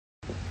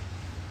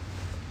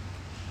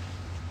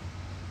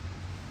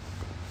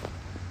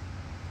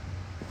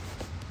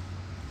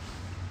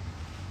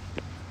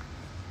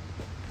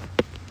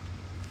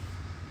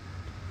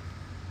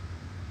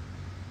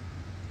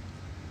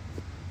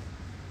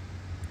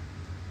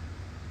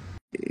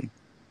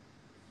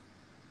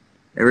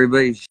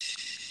Everybody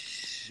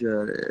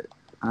shut it.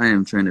 I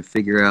am trying to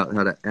figure out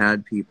how to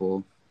add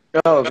people.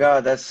 Oh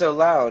God, that's so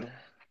loud.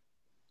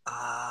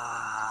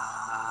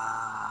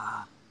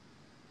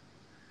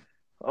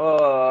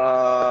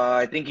 Oh,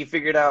 I think you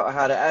figured out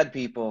how to add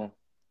people.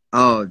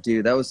 Oh,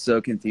 dude, that was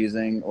so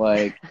confusing.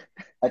 Like,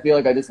 I feel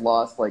like I just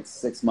lost like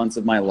 6 months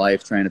of my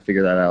life trying to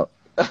figure that out.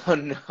 Oh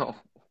no. All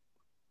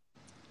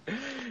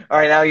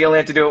right, now you only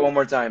have to do it one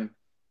more time.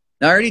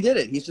 I already did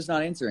it. He's just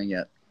not answering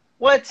yet.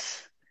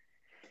 What?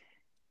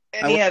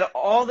 And he had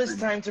all this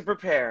time to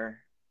prepare.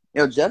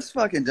 Yo, Jeff's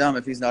fucking dumb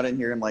if he's not in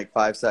here in like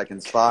 5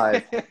 seconds.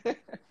 5.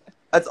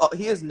 That's all.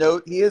 He has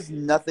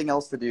nothing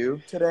else to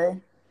do today.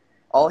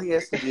 All he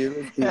has to do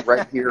is be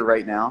right here,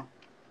 right now.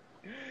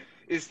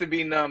 Is to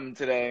be numb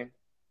today.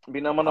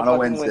 Be numb on a On a fucking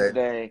Wednesday.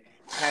 Wednesday.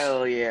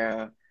 Hell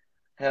yeah.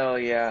 Hell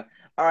yeah.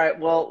 All right,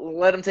 well,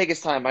 let him take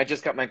his time. I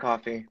just got my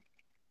coffee.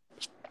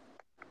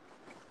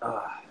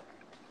 How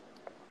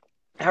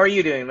are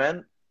you doing,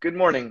 man? Good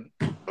morning.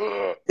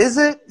 Is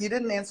it? You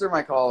didn't answer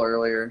my call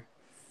earlier.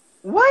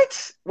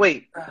 What?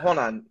 Wait, hold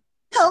on.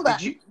 Hold on.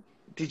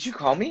 Did you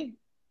call me?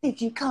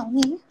 Did you call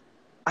me?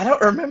 I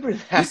don't remember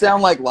that. You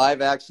sound like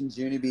live action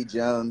Junie B.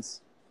 Jones.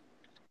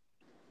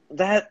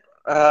 That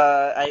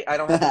I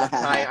don't have enough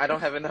time. I don't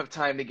have enough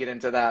time to get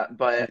into that.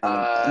 But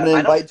I'm gonna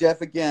invite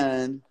Jeff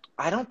again.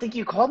 I don't think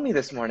you called me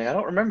this morning. I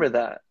don't remember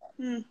that.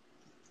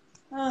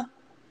 Oh.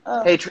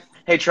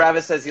 Hey,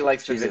 Travis says he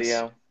likes the Jesus.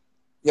 video.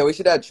 Yeah, we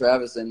should add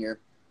Travis in here.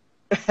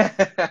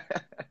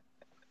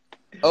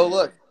 Oh,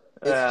 look.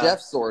 It's Jeff,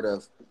 sort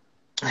of.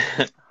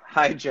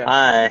 Hi, Jeff.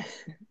 Hi.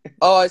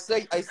 Oh, I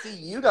see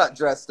you got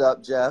dressed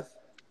up, Jeff.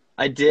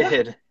 I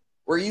did.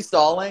 Were you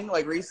stalling?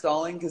 Like, were you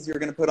stalling because you were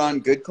going to put on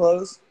good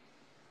clothes?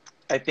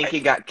 I think he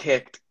got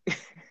kicked.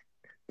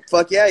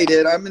 Fuck yeah, he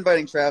did. I'm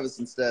inviting Travis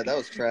instead. That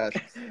was trash.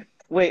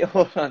 Wait,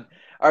 hold on.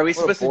 Are we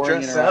What a supposed to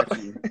boring dress up?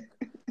 interaction.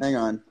 Hang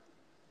on.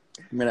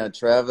 I'm going to add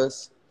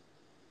Travis.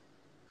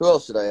 Who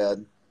else should I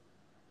add?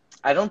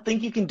 I don't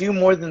think you can do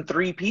more than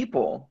 3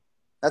 people.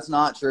 That's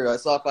not true. I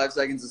saw 5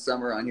 Seconds of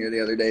Summer on here the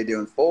other day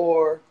doing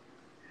 4.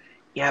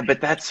 Yeah,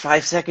 but that's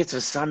 5 seconds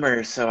of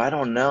summer, so I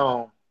don't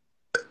know.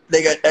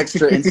 They got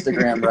extra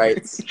Instagram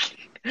rights.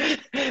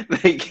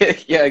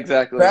 Yeah,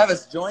 exactly.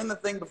 Travis, join the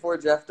thing before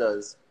Jeff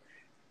does.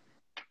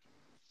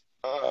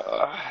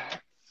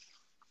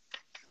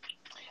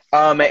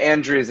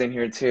 Andrew's in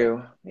here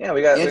too. Yeah,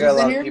 we got a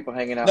lot of people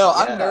hanging out. No,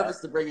 yeah. I'm nervous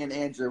to bring in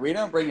Andrew. We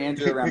don't bring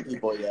Andrew around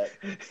people yet.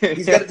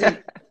 He's got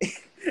to do.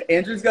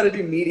 Andrew's got to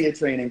do media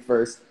training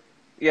first.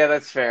 Yeah,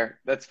 that's fair.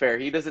 That's fair.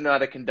 He doesn't know how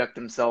to conduct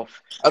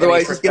himself.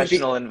 Otherwise, in a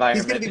professional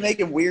environment. He's gonna be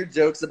making weird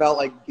jokes about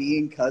like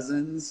being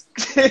cousins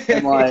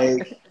and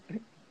like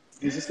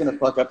he's just gonna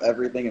fuck up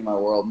everything in my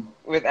world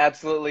with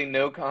absolutely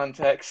no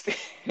context.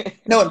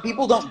 No, and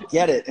people don't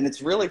get it, and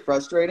it's really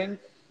frustrating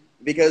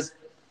because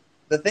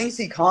the things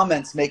he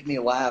comments make me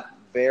laugh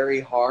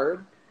very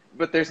hard.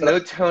 But there's no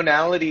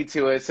tonality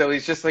to it, so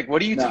he's just like,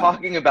 "What are you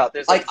talking about?"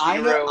 There's like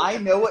zero... I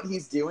know what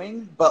he's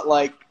doing, but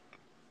like,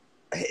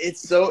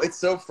 it's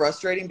so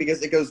frustrating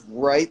because it goes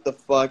right the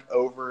fuck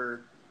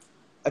over.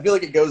 I feel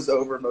like it goes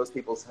over most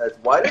people's heads.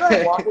 Why did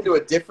I walk into a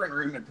different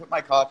room and put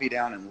my coffee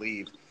down and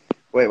leave?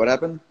 Wait, what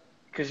happened?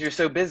 Because you're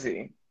so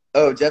busy.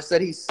 Oh, Jeff said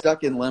he's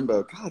stuck in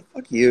limbo. God,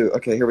 fuck you.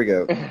 Okay, here we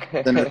go.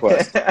 Send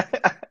request.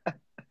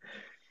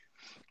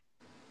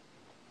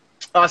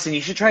 Awestin,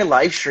 you should try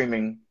live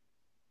streaming.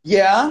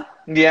 Yeah?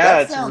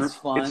 Yeah, that sounds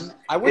fun.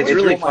 I would it's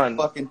really roll fun.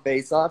 my fucking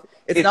face off.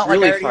 It's not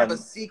really like I already fun. have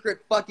a secret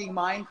fucking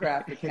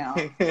Minecraft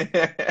account.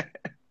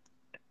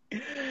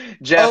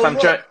 Jeff, I'm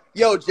trying.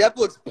 Yo, Jeff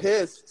looks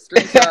pissed.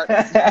 Screenshot.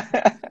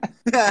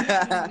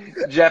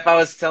 Jeff, I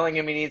was telling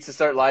him he needs to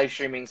start live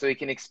streaming so he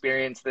can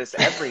experience this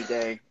every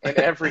day and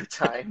every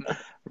time.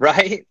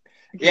 Right?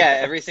 Yeah,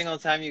 every single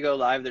time you go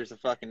live, there's a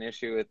fucking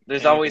issue with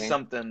There's anything. always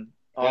something.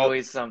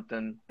 Always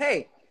something.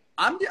 Hey,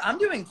 I'm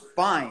doing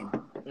fine.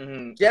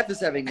 Mm-hmm. Jeff is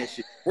having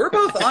issues. We're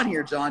both on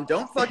here, John.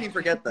 Don't fucking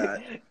forget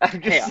that.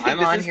 Hey, I'm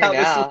on here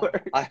now.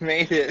 I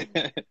made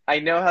it. I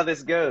know how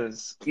this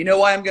goes. You know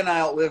why I'm going to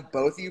outlive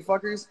both of you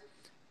fuckers?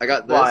 I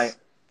got this. Why?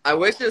 I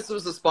wish this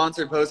was a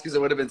sponsored post because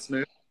it would have been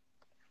smooth.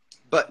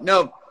 But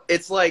no,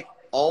 it's like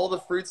all the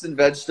fruits and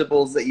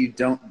vegetables that you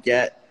don't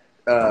get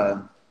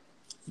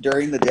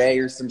during the day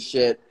or some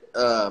shit.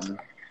 And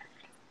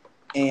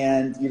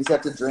you just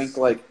have to drink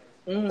like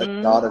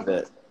a shot of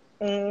it.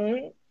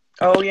 Mm-hmm.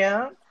 Oh,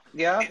 yeah?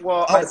 Yeah?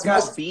 Well, I've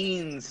got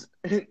beans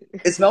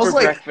It smells for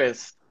like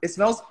breakfast. It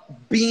smells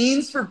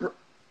beans for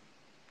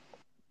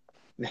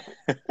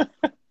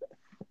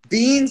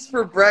beans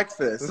for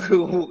breakfast.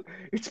 Ooh,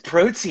 it's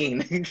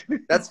protein.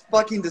 That's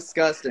fucking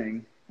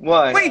disgusting.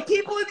 Why? Wait,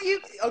 people in the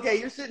UK. Okay,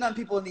 you're shitting on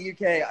people in the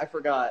UK. I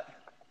forgot.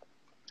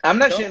 I'm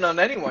not shitting on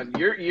anyone.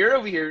 You're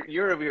over here.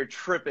 You're over here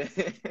tripping.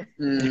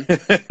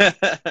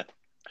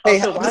 Hey,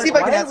 Also, let's see if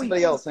I can add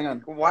somebody else. Hang on.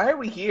 Why are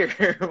we here?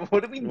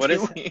 What are we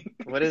doing?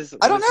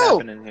 I don't know.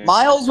 happening here?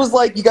 Miles was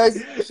like, "You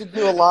guys should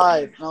do a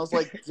live," and I was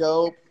like,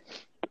 "Dope."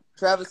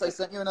 Travis, I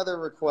sent you another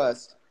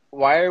request.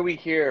 Why are we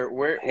here?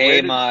 Where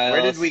Miles.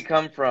 Where did we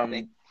come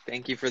from?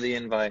 Thank you for the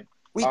invite.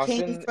 We came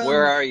Austin, from.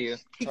 Where are you?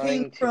 We trying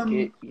came to from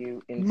get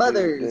you into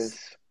mothers.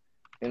 this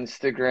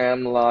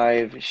Instagram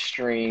live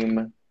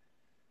stream.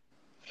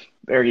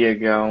 There you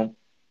go.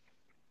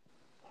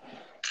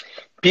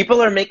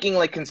 People are making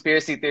like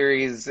conspiracy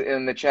theories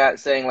in the chat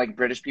saying like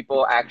British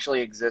people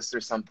actually exist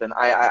or something.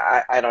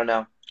 I don't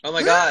know. Oh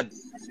my God.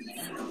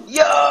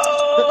 Yo!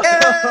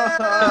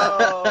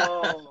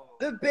 Yeah!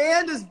 The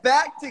band is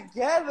back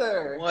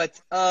together.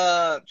 What's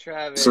up,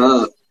 Travis?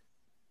 What's up?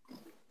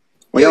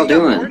 What Yo, y'all you got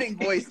doing? morning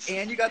voice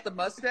and you got the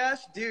mustache?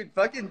 Dude,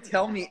 fucking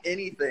tell me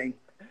anything.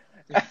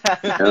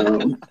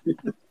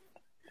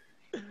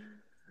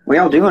 What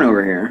y'all doing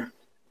over here?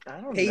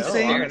 I don't Hey, know. Sam.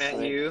 Staring at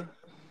honestly. you.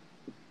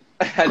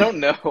 I don't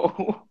know.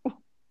 All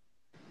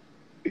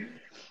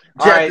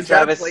Jeff, right, is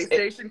that a Travis.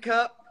 PlayStation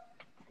Cup?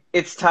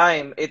 It's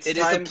time. It's It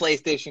is a time.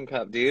 PlayStation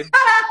Cup, dude.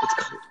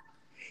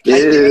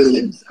 Dude.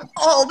 Games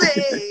all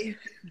day.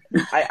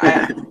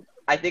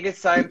 I think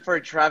it's time for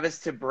Travis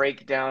to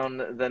break down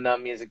the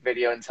Numb music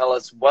video and tell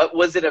us what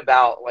was it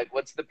about? Like,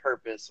 what's the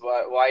purpose?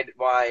 Why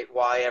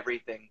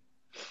everything?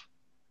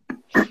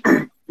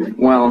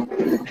 Well,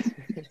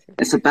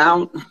 it's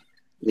about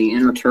the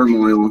inner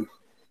turmoil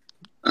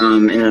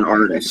in an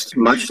artist,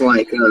 much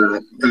like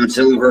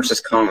Godzilla vs.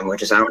 Kong,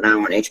 which is out now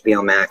on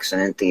HBO Max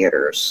and in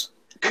theaters.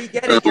 We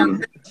get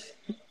it.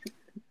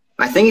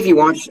 I think if you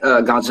watch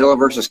Godzilla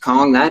vs.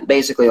 Kong, that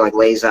basically like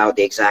lays out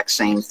the exact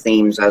same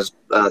themes as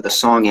the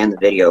song and the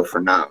video for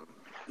Numb.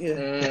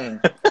 Yeah.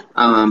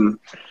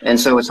 And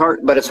so it's hard,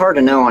 but it's hard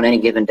to know on any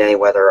given day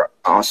whether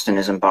Awsten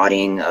is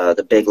embodying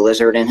the big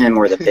lizard in him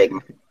or the big.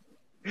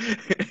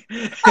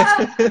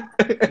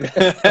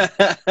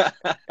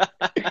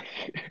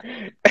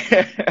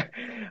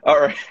 All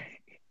right.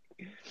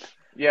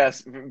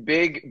 Yes,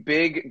 big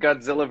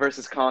Godzilla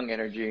versus Kong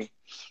energy.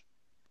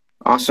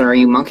 Awsten, are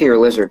you monkey or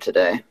lizard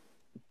today?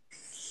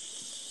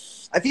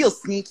 I feel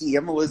sneaky.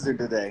 I'm a lizard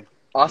today.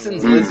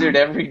 Austin's lizard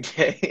every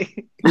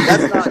day.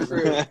 That's not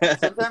true.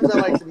 Sometimes I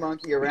like to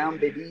monkey around,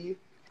 baby.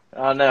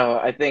 Oh no,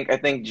 I think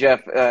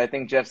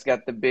Jeff's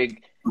got the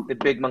big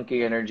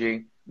monkey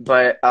energy.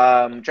 But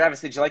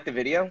Travis, did you like the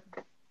video?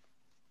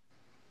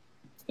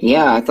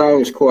 Yeah, I thought it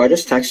was cool. I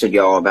just texted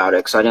y'all about it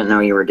because I didn't know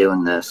you were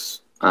doing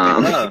this.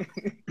 Oh.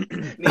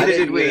 Neither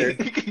did we.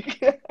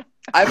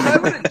 I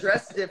probably would have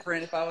dressed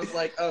different if I was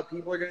like, oh,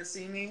 people are going to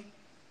see me.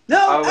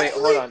 No, Oh wait,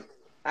 actually, hold on.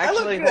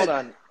 Actually, I look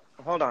good.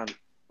 hold on.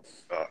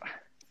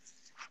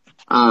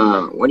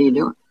 What are you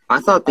doing? I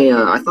thought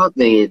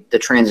the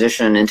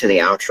transition into the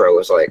outro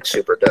was like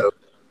super dope.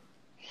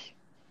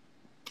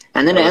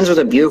 And then it ends with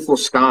a beautiful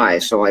sky,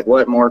 so like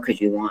what more could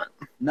you want?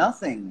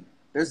 Nothing.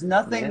 There's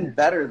nothing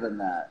better than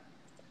that.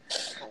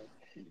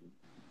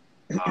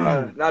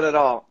 Not at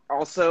all.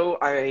 Also,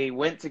 I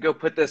went to go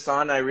put this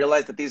on. And I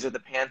realized that these are the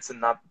pants and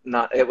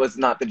not. It was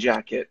not the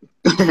jacket.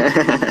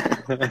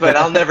 But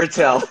I'll never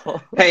tell.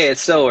 Hey, it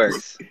still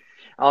works.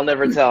 I'll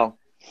never tell.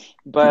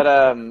 But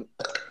I'm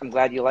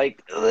glad you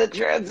liked the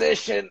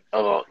transition.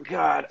 Oh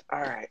God! All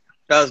right.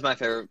 That was my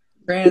favorite.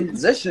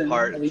 Transition.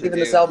 Hard Have you to given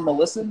do. this album a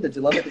listen? Did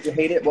you love it? Did you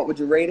hate it? What would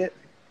you rate it?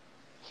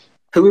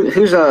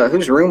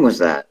 Whose room was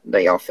that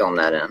y'all filmed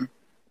that in?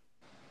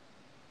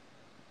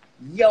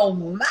 Yo,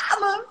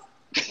 mama!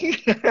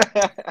 Wait,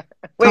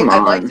 Come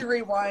I'd like on. to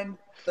rewind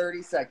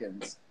 30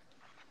 seconds.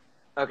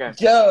 Okay.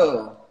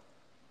 Joe.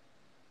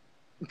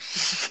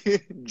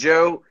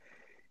 Joe.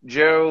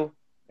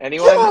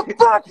 Anyone?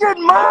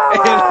 fucking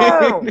mama!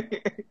 Oh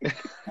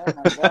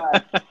my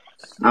god.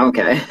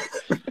 Okay.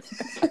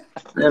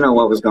 I didn't know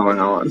what was going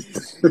on.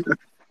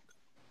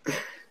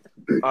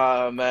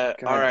 All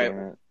right.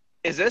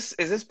 Is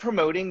this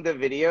promoting the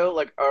video,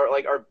 or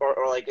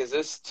is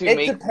this to It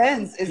make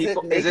depends.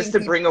 people? Is this to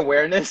bring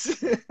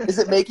awareness? Is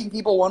it making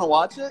people want to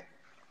watch it?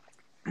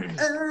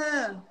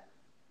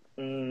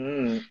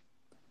 The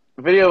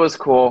video was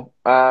cool.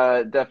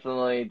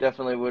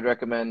 Definitely would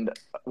recommend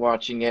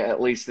watching it at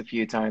least a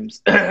few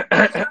times.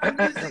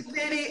 Music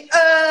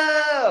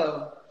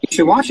video. You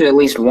should watch it at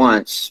least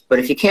once, but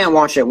if you can't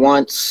watch it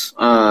once,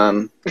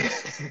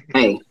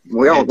 hey,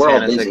 we're all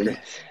busy.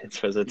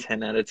 It was a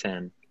 10 out of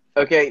 10.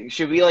 Okay,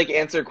 should we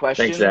answer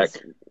questions? Thanks,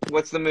 Zach.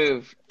 What's the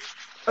move?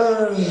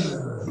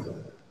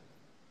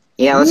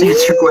 Yeah, let's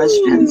answer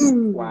questions.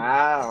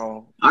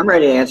 Wow. I'm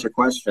ready to answer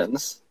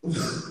questions.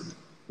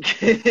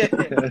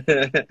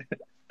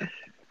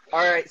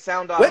 All right,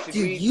 sound off. What Should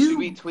do we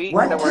you tweet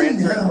want that we're to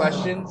answering know?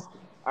 questions?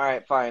 All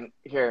right, fine.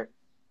 Here.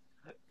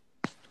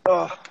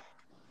 Oh.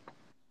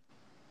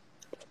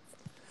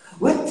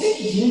 What do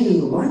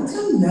you want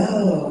to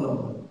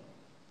know?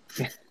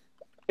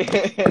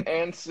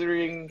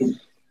 Answering.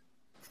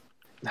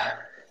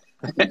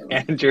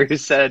 Andrew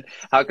said,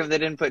 how come they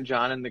didn't put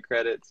John in the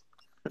credits?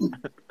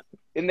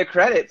 In the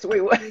credits.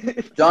 Wait, what?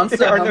 John's so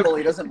There are no- humble,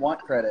 he doesn't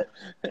want credit.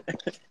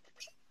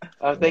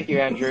 Oh, thank you,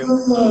 Andrew.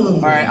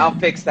 All right, I'll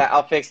fix that.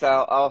 I'll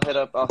hit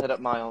up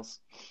Miles.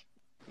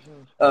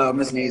 Oh,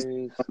 Miss Knees.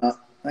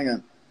 Hang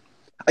on.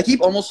 I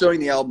keep almost showing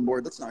the album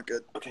board. That's not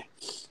good. Okay.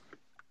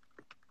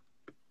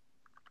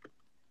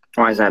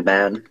 Why is that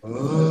bad?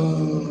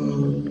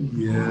 Oh,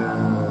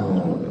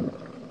 yeah.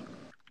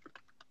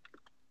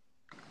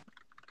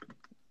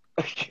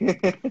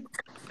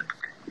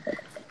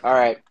 All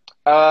right.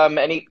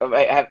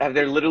 Have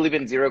there literally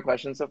been 0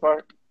 questions so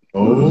far?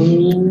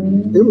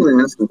 People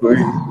are asking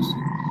questions.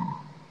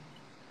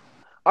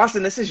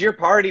 Austin, this is your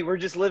party. We're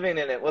just living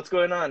in it. What's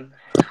going on?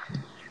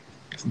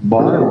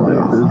 My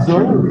life is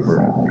over.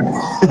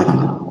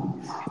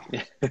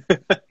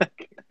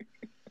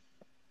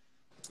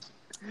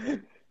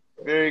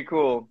 Very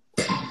cool.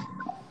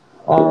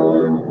 I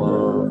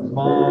love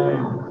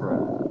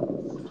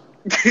Minecraft.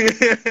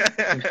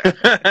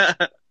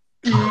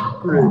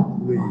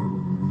 Secretly.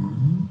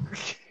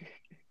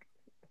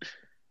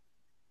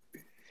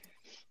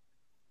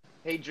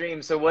 Hey,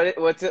 Dream. So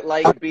what's it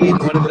like being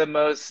one of the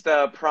most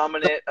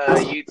prominent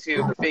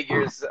YouTube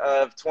figures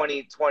of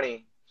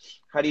 2020?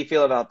 How do you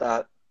feel about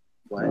that?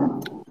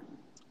 What?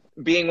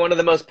 Being one of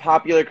the most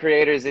popular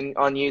creators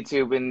on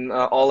YouTube in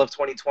all of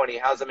 2020.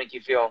 How does that make you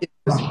feel? It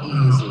was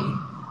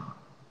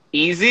easy.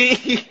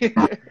 Easy?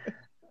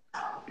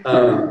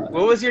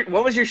 What was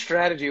your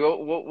strategy?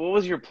 What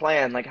was your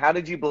plan? Like, how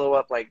did you blow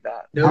up like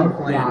that? No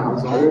plan. It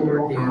was all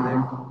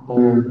organic.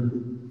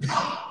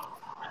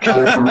 I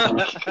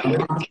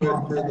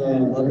went for the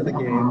love of the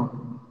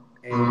game,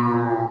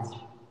 and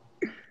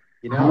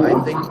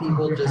I think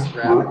people just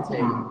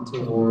gravitate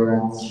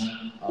towards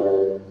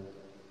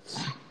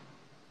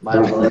my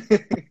love.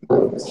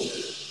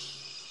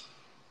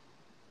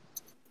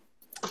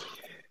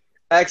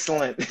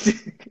 Excellent.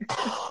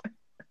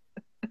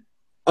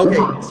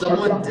 Okay,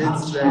 someone did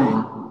say,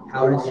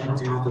 "How did you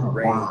do the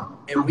rain?"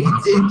 And we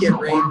did get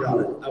rained on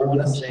it. I want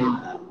to say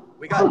that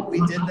we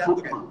did that.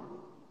 Okay.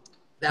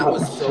 That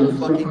was so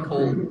fucking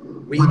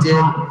cold. We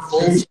did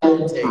full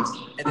stone takes,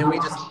 and then we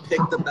just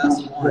picked the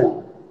best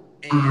one.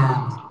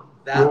 And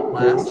that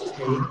last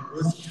take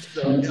was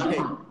so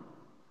okay.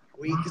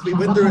 Because we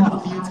went through it a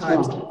few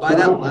times. By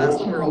that last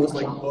one, we're almost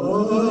like,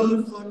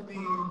 oh, fuck me.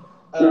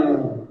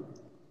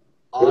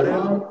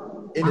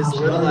 Otto in his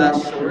little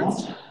ass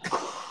shorts.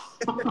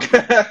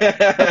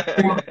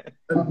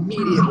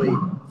 Immediately,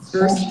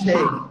 first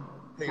take.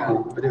 Hang on,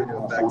 I'm doing an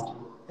effect.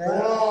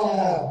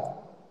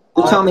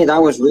 You tell me that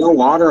was real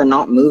water and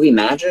not movie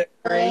magic?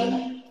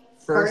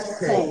 First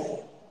take.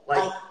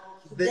 Like,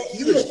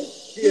 he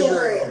was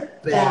shivering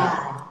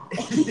bad.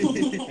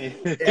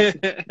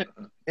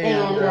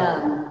 and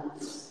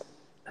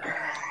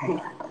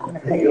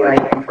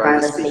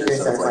find the speaker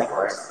so it's like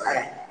worse.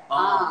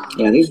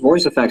 Yeah, these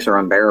voice effects are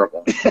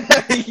unbearable. I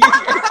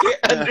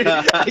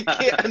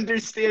can't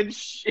understand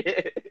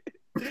shit.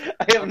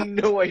 I have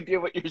no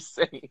idea what you're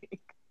saying.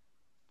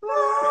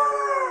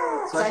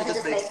 So I should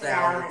just make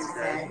sound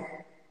instead.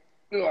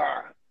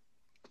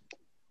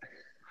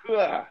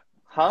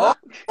 Huh?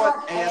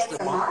 What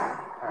ASMR?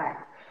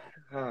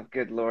 Oh,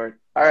 good lord.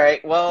 All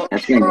right, well.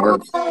 That's getting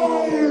worse.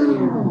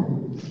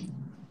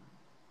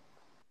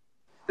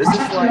 This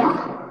is like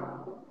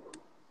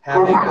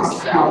having a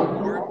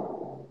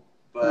soundboard,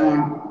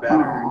 but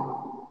better.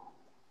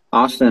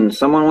 Austin,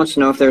 someone wants to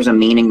know if there's a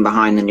meaning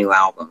behind the new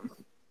album.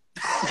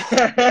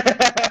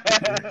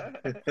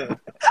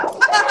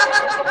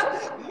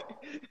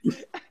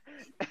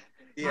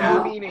 Yeah.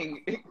 No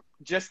meaning,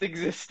 just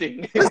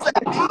existing. What does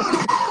that mean?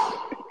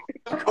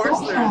 Of course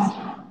there's.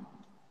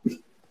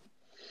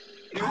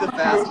 Do the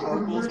fast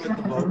vocals with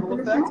the vocal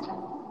effect?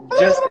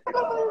 Just.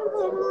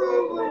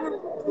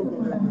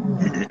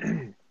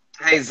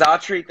 Hey,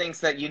 Zatri thinks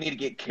that you need to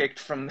get kicked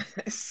from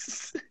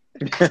this.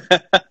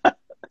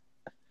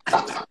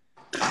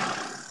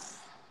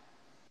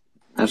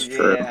 That's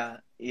true.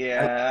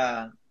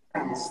 Yeah.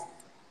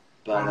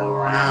 But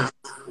alas,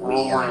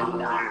 we are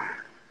not.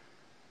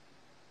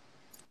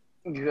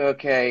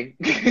 Okay.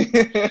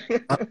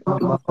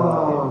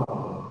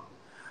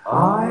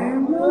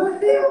 I'm a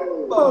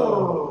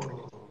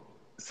himbo.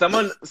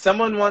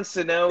 Someone wants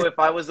to know if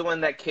I was the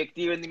one that kicked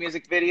you in the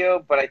music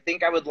video, but I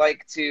think I would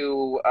like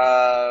to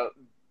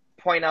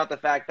point out the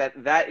fact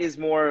that is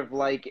more of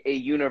like a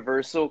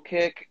universal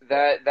kick.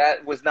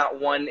 That was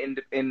not one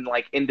in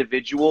like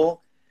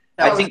individual.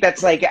 I think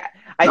that's like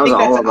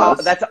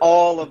that's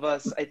all of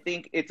us. I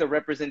think it's a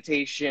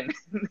representation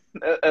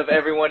of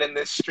everyone in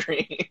this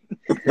stream.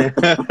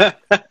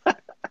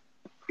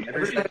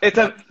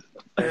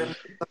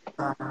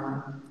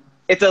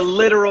 It's a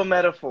literal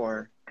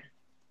metaphor.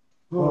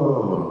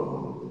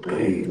 Oh,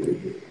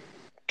 baby.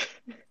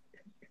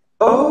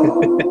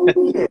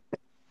 Oh, yeah.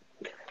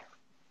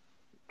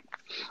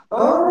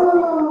 Oh.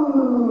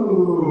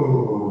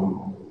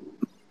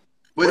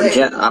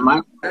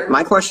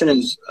 My question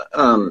is,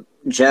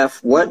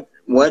 Geoff, what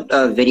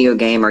video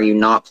game are you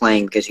not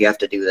playing because you have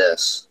to do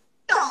this?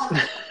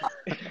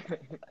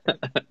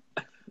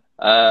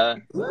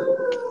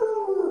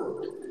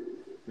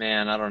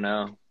 Man, I don't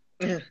know.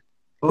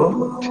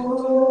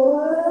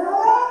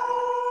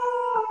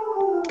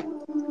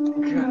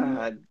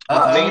 God.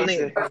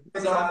 Mainly.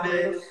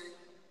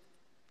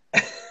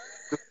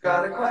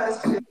 Got a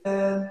question.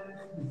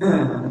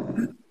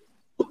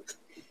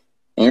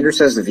 Andrew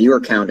says the viewer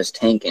count is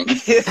tanking.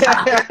 Here's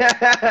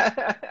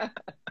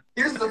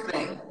the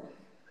thing.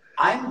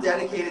 I'm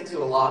dedicated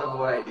to a lot of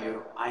what I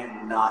do. I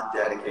am not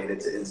dedicated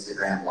to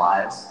Instagram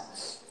Lives.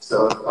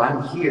 So if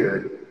I'm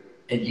here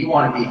and you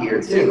want to be here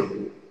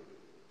too.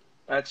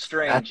 That's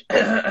strange.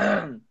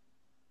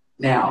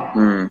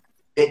 Now,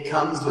 it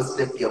comes with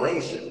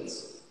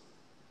stipulations.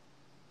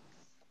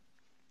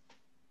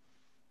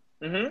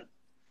 Mm-hmm.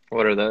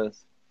 What are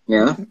those?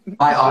 Yeah.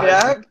 My audio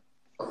Yeah.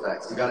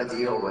 effects. You got to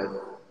deal with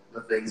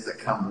the things that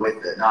come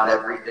with it. Not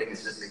everything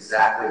is just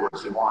exactly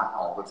what you want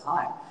all the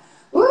time.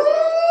 Woo!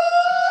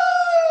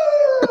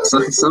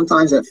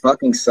 Sometimes it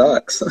fucking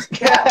sucks.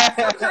 Yeah,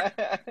 sometimes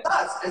it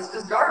does. It's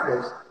just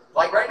garbage.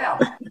 Like right now.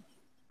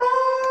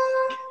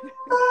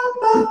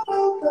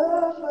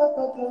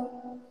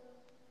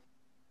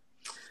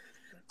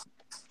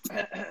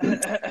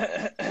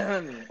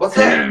 What's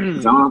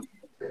up? John,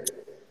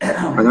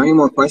 are there any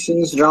more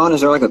questions, John?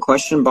 Is there like a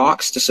question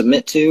box to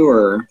submit to,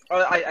 or?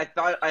 Oh,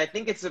 I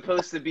think it's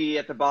supposed to be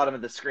at the bottom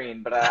of the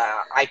screen, but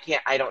I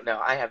can't. I don't know.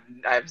 I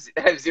have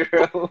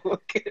zero.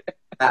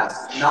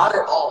 Fast. Not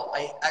at all.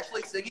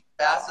 Actually, singing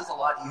fast is a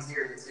lot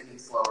easier than singing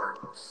slower.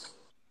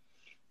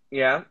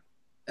 Yeah.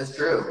 That's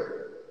true.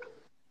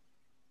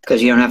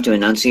 Because you don't have to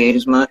enunciate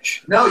as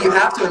much? No, you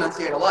have to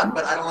enunciate a lot,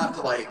 but I don't have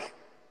to like.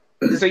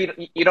 So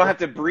you don't have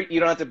to breathe. You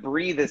don't have to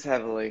breathe as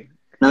heavily.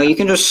 No, you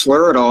can just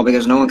slur it all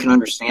because no one can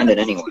understand it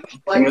anyway. It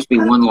can just be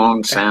one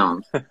long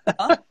sound.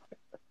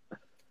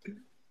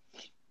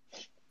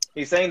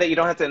 He's saying that you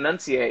don't have to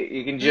enunciate.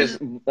 You can just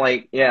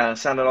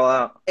sound it all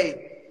out.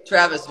 Hey,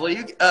 Travis, will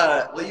you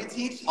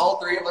teach all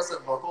three of us a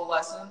vocal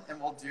lesson, and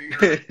we'll do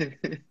your.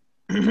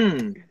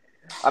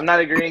 I'm not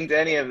agreeing to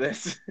any of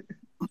this.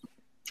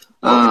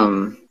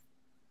 How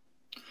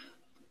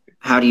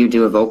do you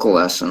do a vocal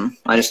lesson?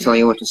 I just tell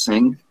you what to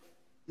sing?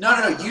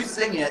 No. You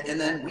sing it, and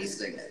then we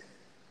sing it.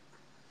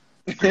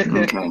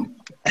 Okay.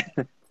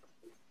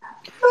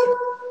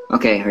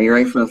 Okay, are you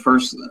ready for the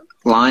first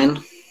line?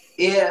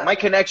 Yeah. My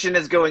connection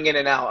is going in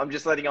and out. I'm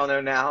just letting y'all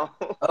know now.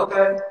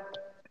 Okay.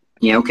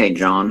 Yeah, okay,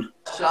 John.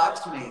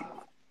 Shocks me.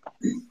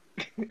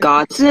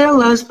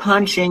 Godzilla's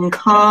punching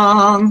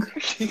Kong.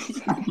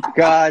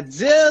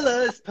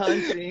 Godzilla's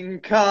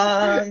punching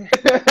Kong.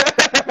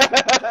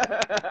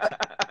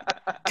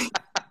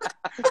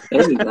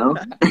 There you go.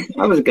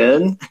 That was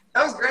good.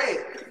 That was great.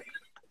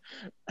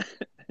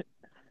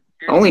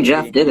 Only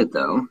Geoff did it,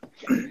 though.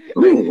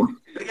 Ooh.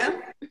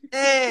 Again?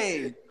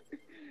 Hey!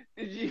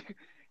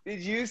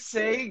 Did you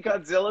say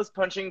Godzilla's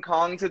punching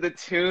Kong to the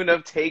tune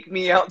of "Take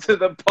Me Out to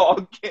the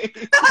Ball Game"?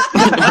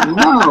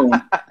 No.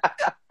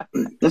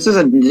 This is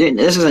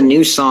a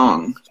new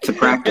song to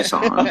practice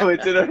on. Oh,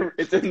 it's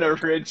an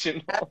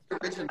original.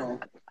 That's original.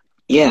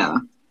 Yeah.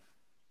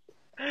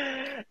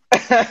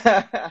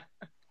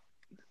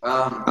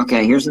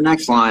 Okay, here's the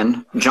next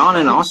line. John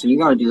and Austin, you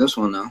gotta do this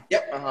one, though.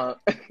 Yep. Uh-huh.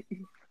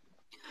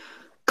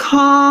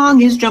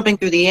 Kong is jumping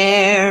through the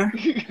air.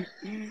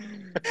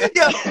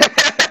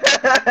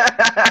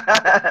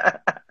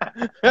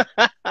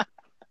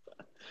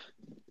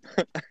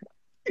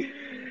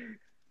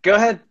 Go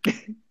ahead.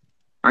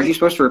 Aren't you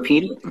supposed to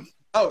repeat it?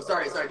 Oh,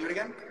 sorry. Do it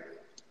again.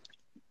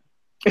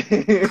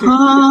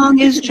 Kong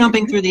is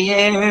jumping through the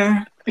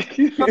air.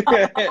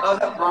 Oh,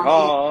 that's wrong.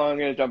 Oh, I'm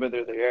gonna jump in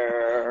through the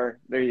air.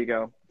 There you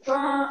go.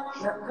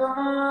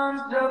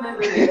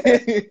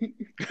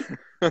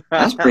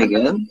 That's pretty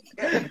good.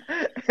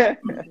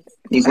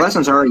 These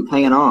lessons are already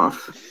paying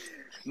off.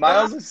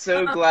 Miles is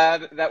so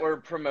glad that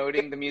we're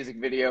promoting the music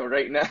video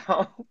right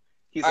now.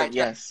 He's All like, right,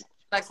 yes.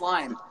 Next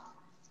line.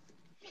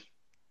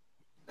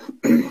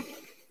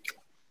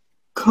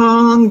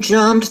 Kong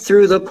jumped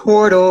through the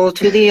portal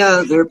to the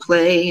other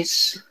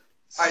place.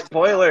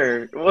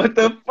 Spoiler. What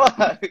the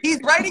fuck? He's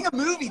writing a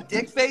movie,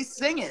 dickface.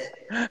 Sing it.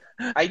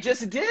 I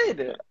just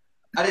did.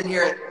 I didn't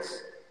hear it.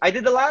 I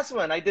did the last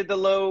one. I did the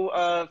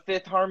low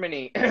fifth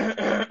harmony.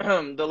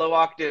 The low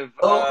octave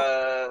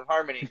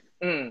harmony.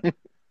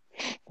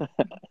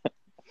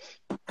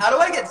 How do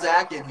I get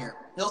Zach in here?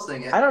 He'll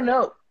sing it. I don't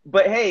know.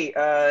 But hey,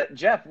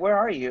 Geoff, where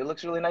are you? It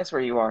looks really nice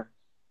where you are.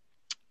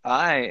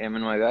 I am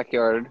in my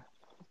backyard.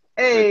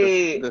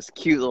 Hey. With this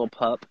cute little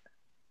pup.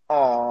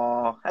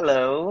 Aw,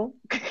 hello.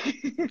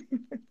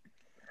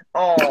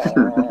 Aw,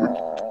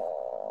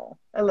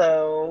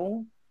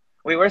 hello.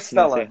 Wait, where's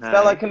Stella? Say hi.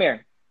 Stella, come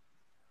here.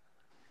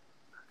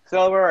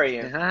 Stella, where are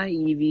you? Say hi,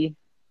 Eevee.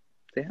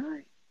 Say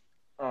hi.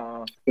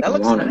 Aw, that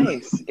looks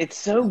nice. It's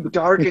so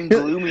dark and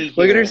gloomy here.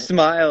 Look at her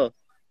smile.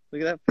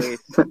 Look at that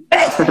face.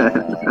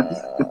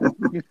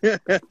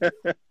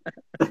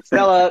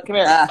 Stella, come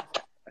here.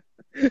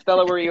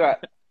 Stella, where are you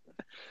at?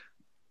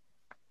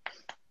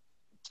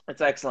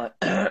 That's excellent.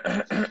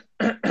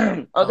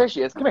 Oh, there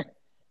she is. Come here.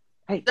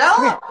 Hey, Stella!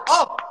 come here.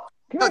 Oh!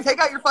 Come No, here. take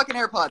out your fucking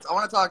AirPods. I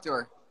want to talk to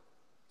her.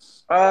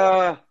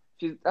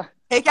 She's,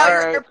 Take out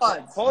all your right.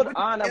 AirPods. Hold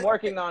on, I'm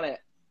working on it.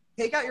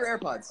 Take out your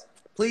AirPods.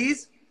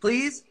 Please,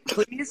 please,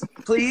 please,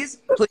 please,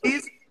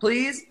 please,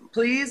 please,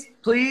 please,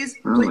 please,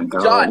 Oh my please.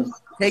 God. John,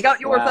 take out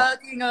your Wow.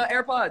 fucking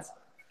AirPods.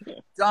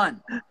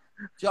 John,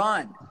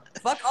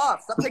 fuck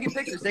off. Stop taking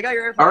pictures. Take out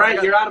your AirPods. All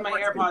right, you're out of my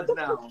AirPods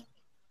now.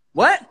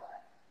 What?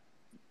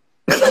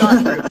 That's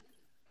not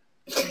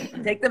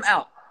true. Take them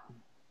out.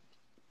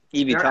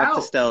 Evie, They're talk to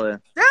out.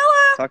 Stella. Stella!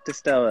 Talk to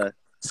Stella.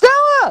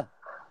 Stella!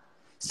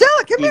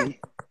 Stella, come here! Evie,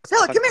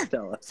 Stella, talk come to here!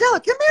 Stella. Stella,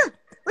 come here!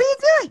 What are you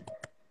doing?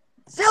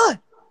 Stella!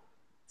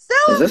 Is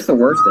Stella! this the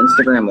worst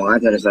Instagram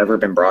live that has ever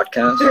been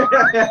broadcast?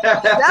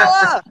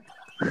 Stella!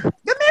 Come here,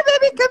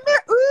 baby! Come here!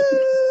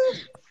 Ooh!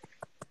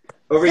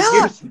 Over Stella,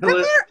 here, come Stella.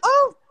 here!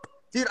 Oh!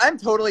 Dude, I'm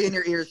totally in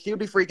your ears. She would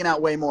be freaking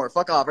out way more.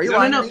 Fuck off. Are you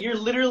lying No. to me? You're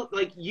literally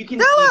like you can.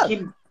 Stella! You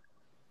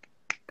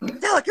can.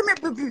 Stella, come here,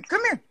 boo-boo.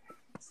 Come here.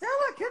 Stella,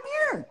 come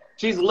here.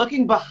 She's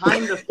looking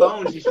behind the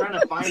phone. She's trying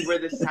to find where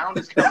this sound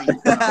is coming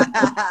from.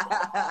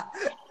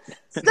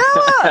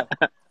 Stella!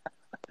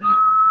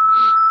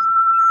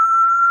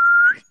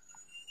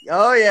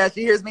 Oh, yeah,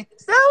 she hears me.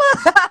 Stella!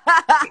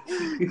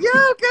 Yo,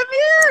 come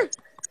here!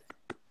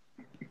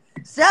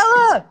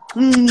 Stella!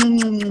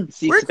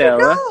 See Where'd Stella.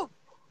 you go?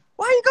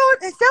 Why are you going?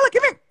 Hey, Stella,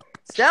 come here.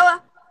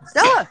 Stella!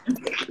 Stella!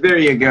 There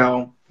you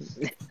go.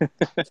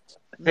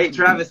 Hey,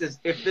 Travis,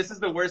 if this is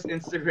the worst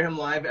Instagram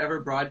live ever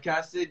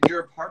broadcasted,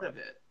 you're a part of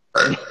it.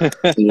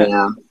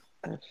 Yeah,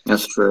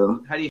 that's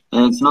true. How do you?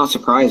 And it's not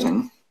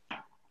surprising.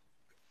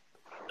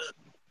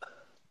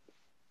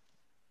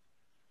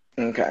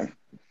 Okay.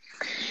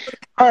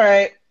 All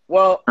right.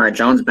 Well, All right,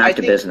 John's back I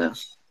to think-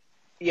 business.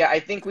 yeah, I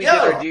think we Yo.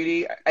 did our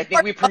duty. I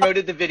think we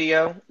promoted the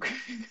video.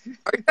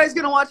 Are you guys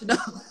going to watch? No.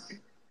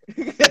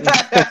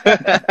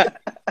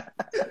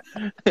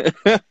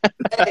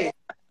 Hey,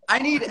 I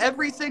need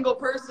every single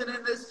person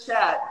in this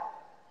chat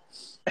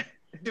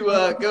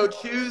to go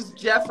choose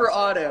Geoff or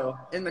Otto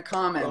in the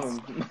comments.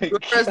 Oh my Whoever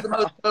has the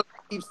most votes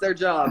keeps their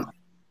job.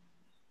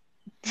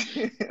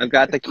 I've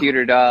got the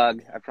cuter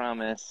dog, I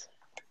promise.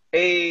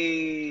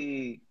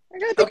 Hey, I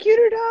got the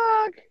cuter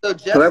dog. So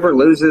Geoff Whoever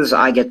loses,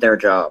 I get their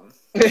job.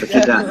 So keep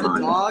Geoff that has in a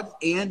mind. dog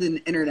and an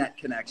internet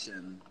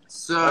connection.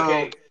 So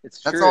Okay,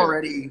 It's that's true.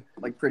 already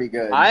like pretty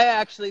good. I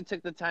actually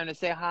took the time to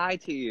say hi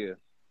to you.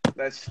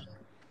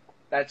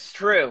 that's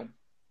true.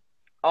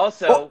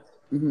 Also,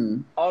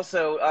 Mhm.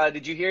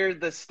 did you hear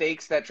the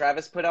steaks that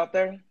Travis put out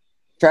there?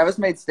 Travis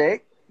made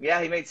steak.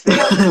 Yeah, he made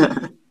steaks.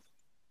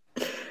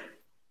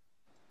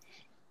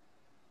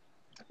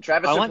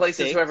 Travis I want replaces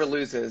steaks. whoever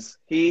loses.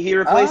 He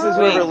replaces Oh.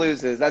 whoever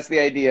loses. That's the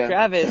idea.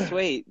 Travis,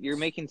 wait, you're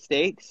making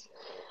steaks?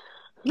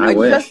 I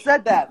wish. just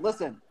said that.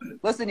 Listen,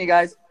 you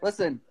guys.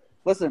 Listen.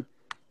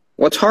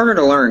 What's harder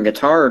to learn,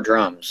 guitar or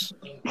drums?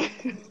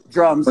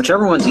 Drums.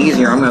 Whichever one's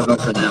easier, I'm gonna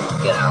vote for them.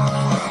 Get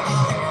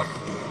out.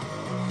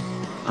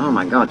 Oh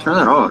my god, turn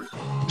that off.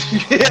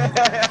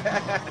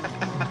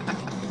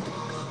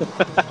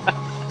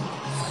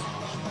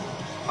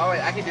 Oh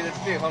wait, I can do this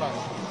too. Hold on.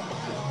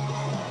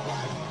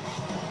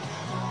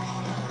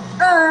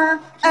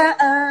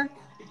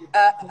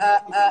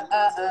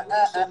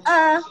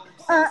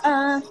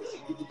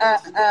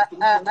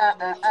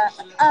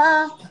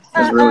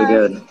 That's really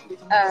good.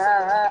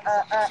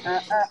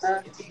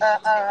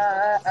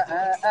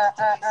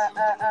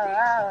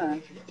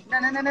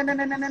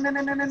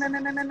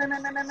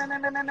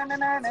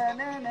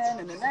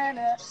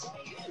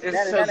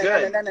 It's so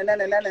good.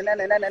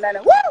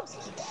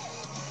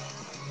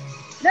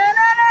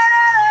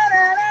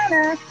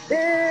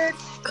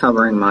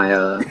 Covering my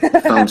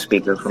phone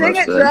speaker for Sing most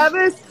it, of this.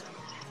 Travis.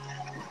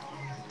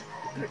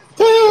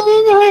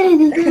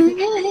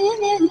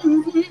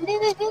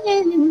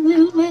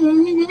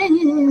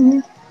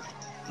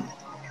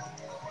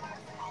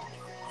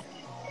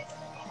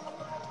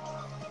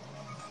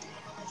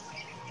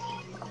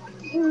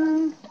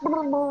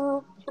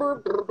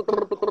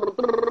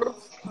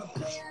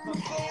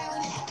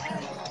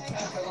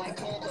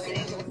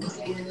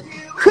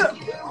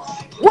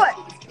 What?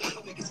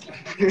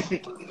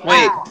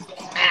 Wait,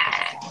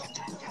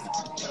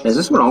 Is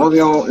this what all of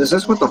y'all? Is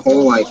this what the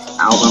whole like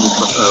album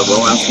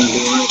rollout's gonna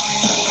be like?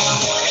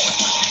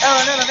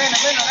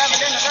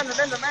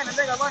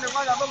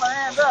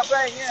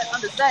 I'm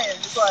just saying,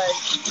 it's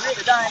like, you need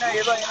to die now,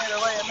 you're looking either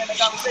way, I'm in the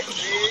conversation.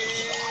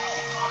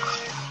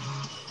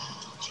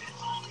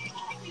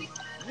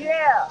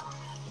 Yeah.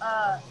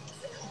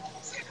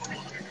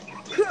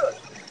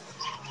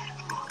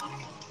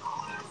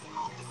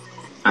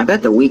 I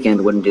bet The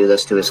Weeknd wouldn't do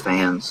this to his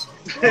fans.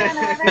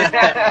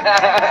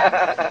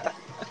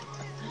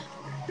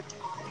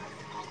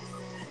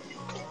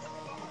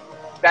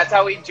 That's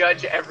how we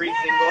judge every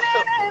single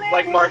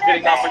like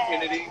marketing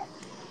opportunity.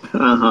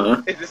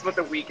 Uh-huh. Is this what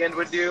the Weeknd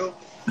would do?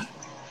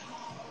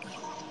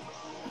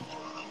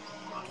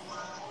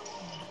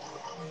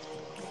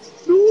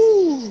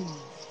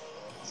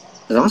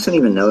 Does Austin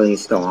even know that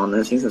he's still on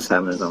this? He's just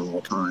having his own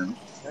little time.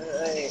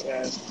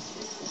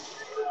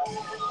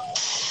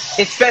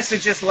 It's best to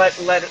just let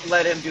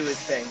him do his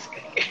thing.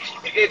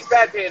 It's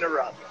bad to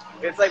interrupt.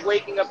 It's like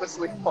waking up a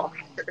sleepwalker.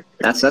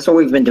 That's what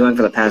we've been doing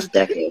for the past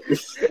decade.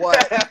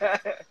 What?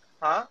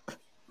 Huh?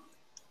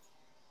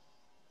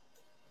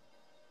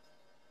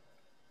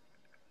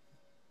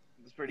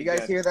 It's pretty You guys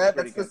good. hear that? It's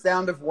pretty That's the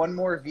sound of one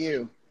more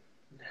view.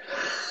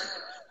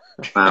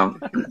 Wow.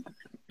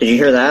 Did you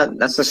hear that?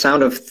 That's the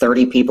sound of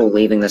 30 people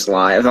leaving this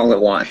live all at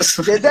once.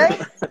 Did they?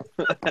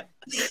 good.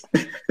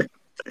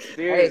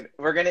 Dude,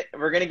 we're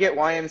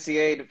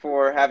YMCA'd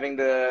for having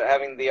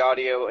the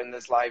audio in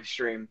this live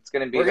stream. It's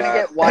gonna be. We're gonna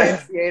get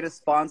YMCA to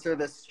sponsor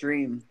this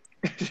stream.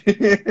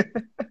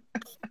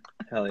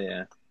 Hell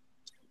yeah.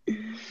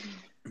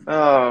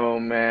 Oh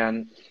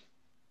man.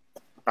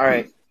 All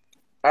right.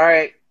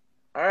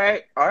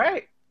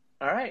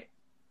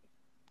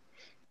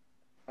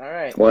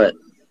 What?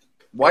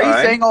 Why are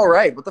you saying all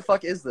right? What the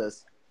fuck is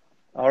this?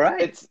 All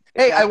right. It's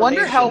Hey, I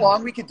wonder how affirmation.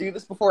 long we could do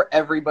this before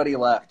everybody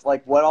left.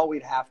 Like, what all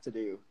we'd have to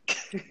do.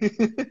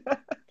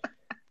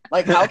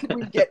 Like, how can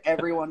we get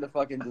everyone to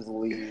fucking just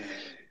leave?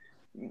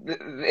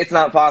 It's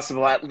not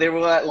possible. There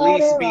will at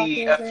least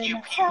be a few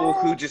people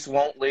who just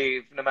won't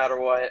leave, no matter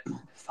what.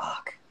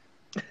 Fuck.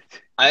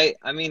 I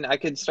mean, I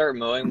could start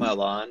mowing my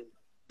lawn.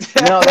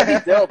 No,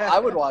 that'd be dope. I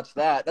would watch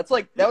that. That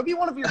would be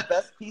one of your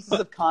best pieces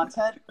of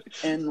content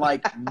in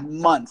like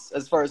months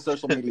as far as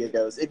social media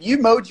goes. If you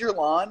mowed your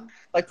lawn,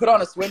 like put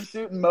on a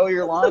swimsuit and mow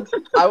your lawn,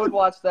 I would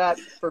watch that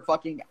for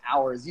fucking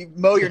hours. You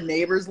mow your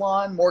neighbor's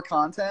lawn, more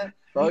content.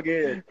 Fuck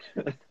it.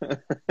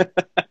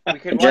 We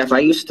could Jeff, watch-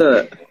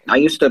 I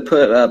used to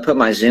put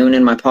my Zune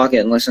in my pocket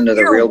and listen to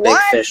the Your Real Big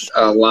what? Fish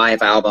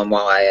live album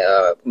while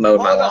I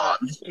mowed my Hold lawn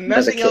on. as a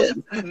Nothing else.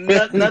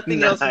 kid.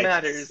 Nothing else Nice.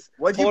 matters.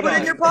 What'd you Hold put on.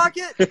 in your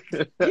pocket?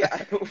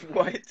 Yeah.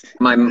 What?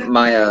 My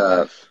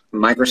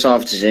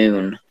Microsoft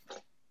Zune.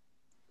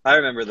 I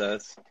remember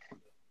those.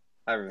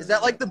 Is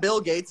that like the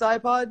Bill Gates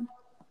iPod?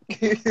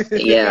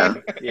 Yeah,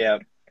 Yeah.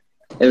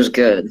 it was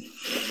good.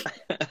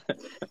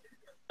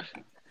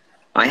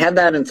 I had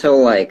that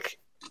until like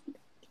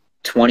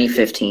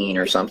 2015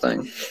 or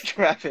something.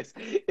 Travis,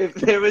 if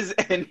there was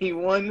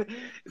anyone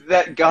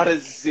that got a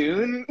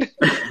Zune,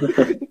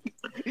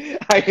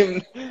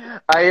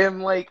 I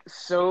am like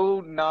so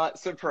not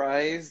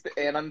surprised,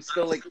 and I'm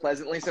still like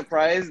pleasantly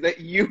surprised that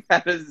you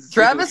had a Zune.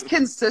 Travis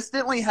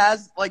consistently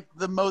has like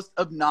the most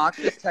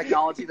obnoxious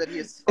technology that he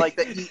is like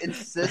that he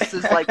insists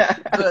is like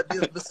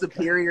the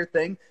superior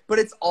thing, but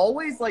it's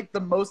always like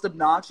the most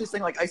obnoxious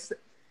thing. Like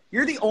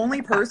you're the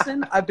only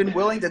person I've been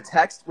willing to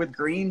text with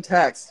green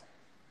text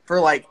for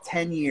like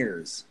 10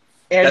 years.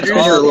 That's You're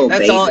a little all.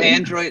 That's all baby.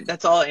 Android.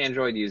 That's all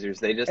Android users.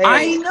 They just.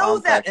 I know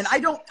that, complex- and I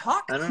don't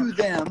talk I don't-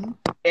 to them.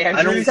 I don't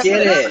Andrew's-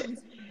 get it.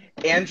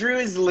 Andrew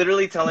is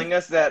literally telling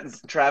us that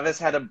Travis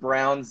had a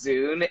brown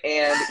Zune,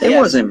 and It yes,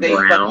 wasn't they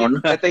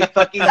brown. that they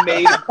fucking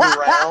made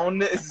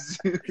brown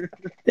Zune.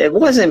 It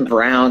wasn't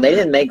brown. They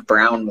didn't make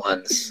brown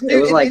ones. Dude, It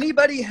was if like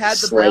anybody had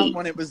the brown slate.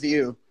 one, it was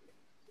you.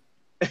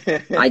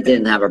 I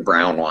didn't have a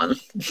brown one.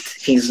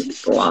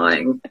 He's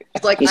lying.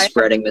 It's like He's I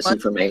spreading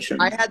misinformation.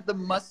 had the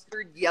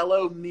mustard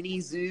yellow mini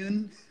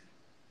Zune.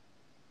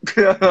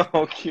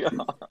 Oh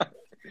god.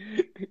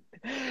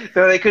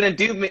 So they couldn't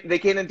do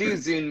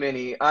Zune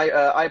Mini.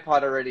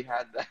 iPod already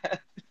had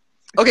that.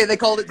 Okay, they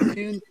called it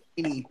Zune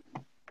Mini.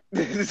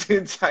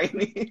 Zune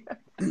Tiny.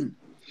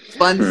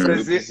 Fun. Hmm.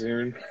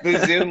 The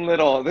Zune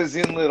Little. The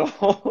Zune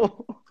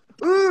Little.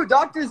 Ooh,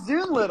 Dr.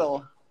 Zune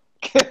Little.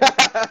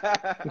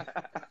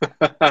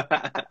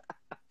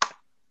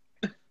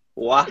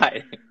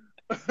 Why?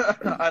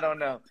 I don't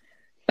know.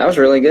 That was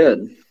really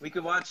good. We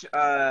could watch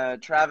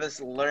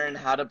Travis learn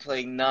how to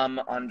play Numb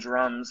on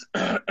drums.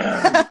 It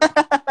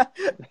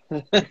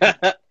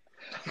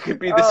could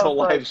be this Oh, whole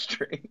fuck. live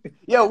stream.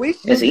 Yo, we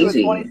should It's do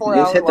easy. a 24-hour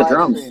You just hit the live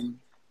drums. stream.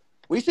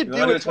 We should You do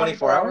wanna a do a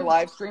 24 24-hour hour?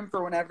 live stream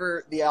for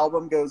whenever the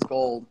album goes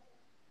gold.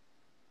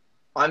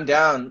 I'm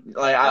down.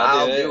 Like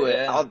I'll do it.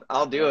 yeah.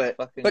 I'll do it.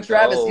 Fucking But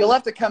Travis, go. you'll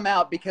have to come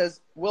out because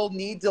we'll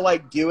need to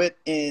like do it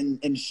in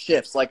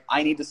shifts. Like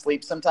I need to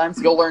sleep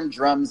sometimes. You'll learn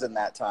drums in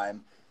that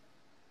time.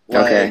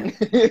 Like,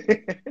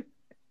 Okay.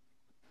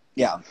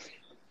 Yeah,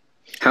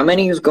 How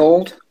many is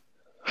gold?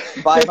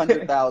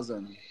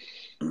 500,000.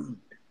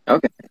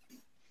 Okay.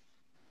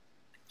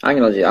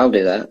 I'll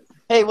do that.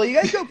 Hey, will you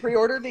guys go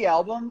pre-order the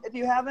album if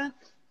you haven't?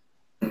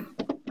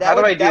 How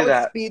do I do would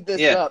that? Speed this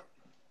Yeah. up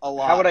a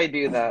lot. How would I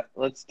do that?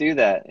 Let's do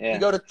that. You Yeah.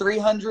 go to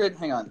 300.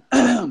 Hang on.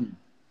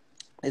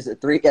 Is it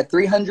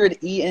 300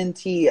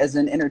 ENT as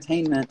in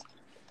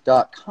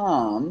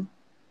entertainment.com.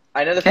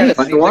 I know the Hey, fact like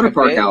that a seems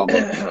Waterpark bit.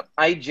 album.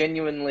 I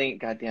genuinely,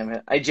 goddamn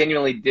it,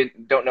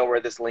 don't know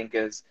where this link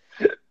is.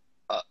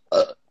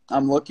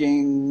 I'm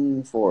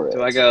looking for it.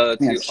 Do I go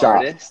Yeah, to shop.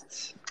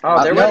 artists?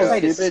 Oh, their no,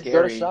 website is stupid.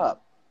 scary. Go to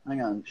shop.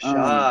 Hang on.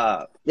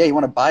 Shop. Yeah, you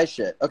want to buy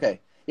shit. Okay.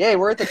 Yay,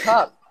 we're at the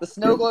top. The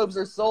snow globes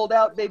are sold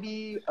out,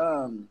 baby.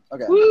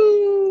 Okay.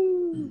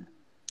 Woo!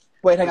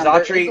 Wait, hang on. There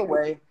Zatri- is a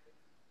way.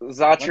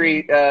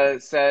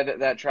 Zatri said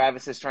that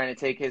Travis is trying to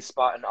take his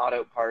spot in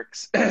auto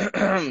parks.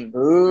 Would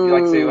Ooh.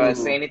 you like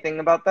to say anything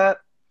about that?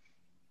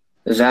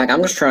 Zach,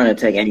 I'm just trying to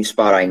take any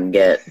spot I can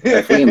get.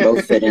 If we can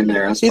both fit in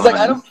there, that's He's fine.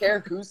 like, I don't care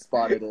whose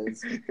spot it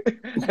is.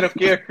 I don't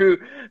care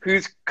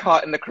who's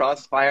caught in the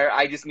crossfire.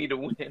 I just need to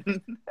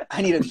win.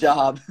 I need a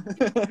job.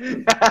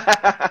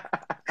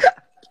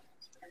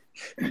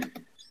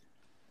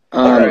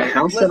 Alright,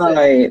 How should listen.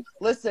 I?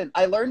 Listen,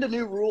 I learned a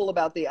new rule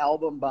about the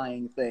album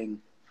buying thing.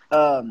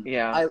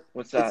 Yeah.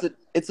 What's that?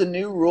 It's a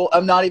new rule.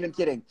 I'm not even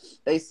kidding.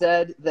 They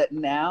said that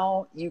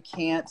now you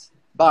can't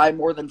buy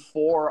more than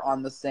 4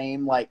 on the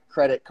same like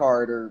credit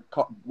card or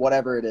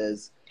whatever it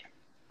is,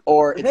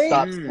 or it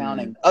stops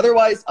counting.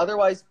 Otherwise,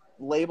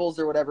 labels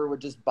or whatever would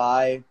just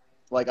buy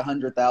like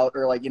 100,000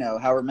 or like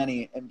however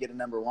many and get a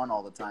number 1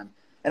 all the time.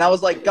 And I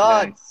was like,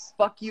 God, Nice.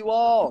 fuck you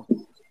all.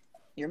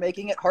 You're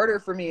making it harder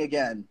for me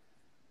again.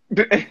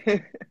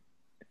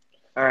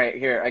 All right,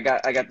 here I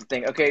got the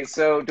thing. Okay,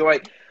 so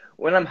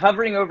when I'm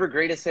hovering over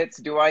greatest hits,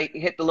 do I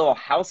hit the little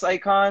house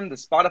icon, the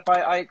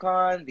Spotify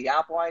icon, the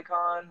Apple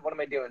icon? What am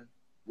I doing?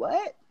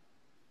 What?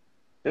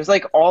 There's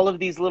like all of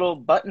these little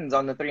buttons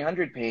on the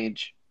 300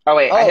 page. Oh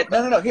wait, I Oh, hit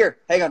no. Here,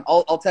 hang on.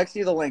 I'll text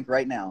you the link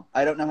right now.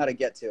 I don't know how to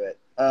get to it,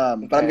 but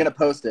I'm Okay. gonna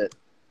post it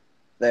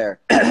there.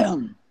 Let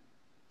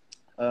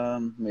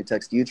me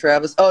text you,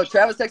 Travis. Oh,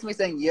 Travis texted me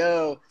saying,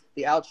 "Yo,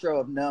 the outro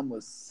of Numb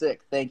was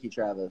sick. Thank you,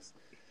 Travis."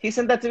 He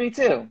sent that to me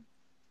too.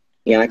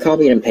 Yeah, I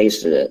copied and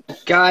pasted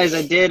it. Guys,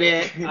 I did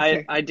it.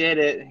 I did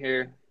it.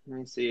 Here, let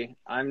me see.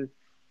 I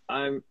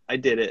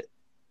did it.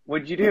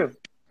 What'd you do?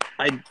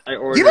 I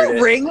ordered You have a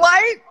it. ring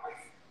light?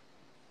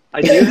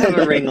 I do have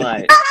a ring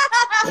light.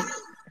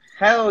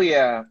 Hell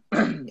yeah!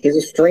 He's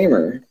a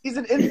streamer. He's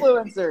an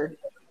influencer.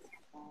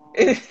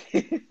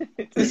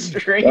 It's a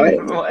stream.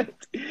 What? What?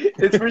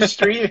 It's for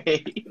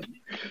streaming.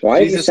 Why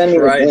did you Jesus send me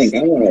Christ. this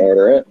link? I want to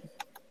order it.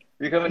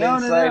 Become an No. I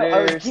insider.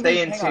 was giving-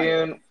 Stay in hang on.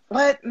 tune.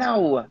 What?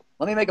 No.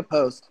 Let me make a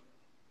post.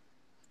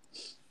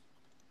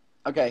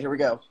 Okay, here we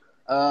go.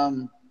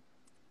 I'm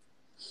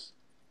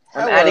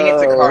adding it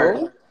to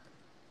cart.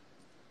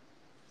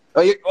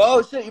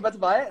 Oh shit! You about to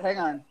buy it? Hang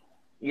on.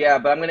 Yeah,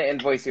 but I'm gonna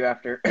invoice you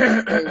after.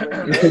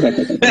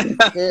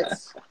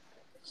 Hits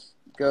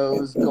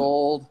goes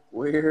gold.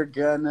 We're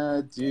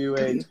gonna do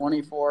a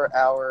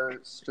 24-hour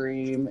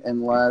stream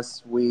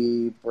unless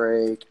we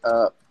break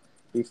up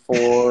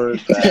before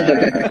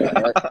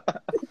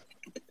that.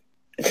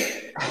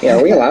 Yeah,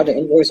 are we allowed to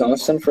invoice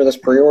Austin for this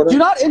pre-order? Do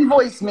not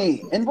invoice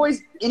me. Invoice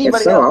If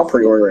anybody so, I'll else.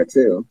 pre-order it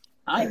too.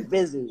 I'm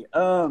busy.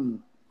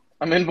 I'm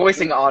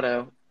invoicing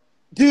Otto.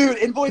 Dude,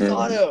 invoice Mm.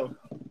 auto.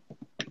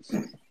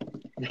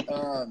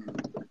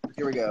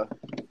 Here we go.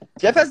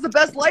 Geoff has the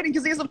best lighting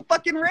because he has a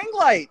fucking ring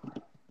light.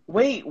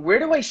 Wait, where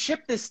do I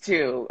ship this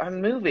to?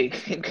 I'm moving.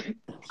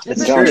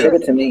 It's John, true. ship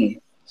it to me.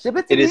 Ship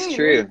it to It me. is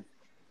true.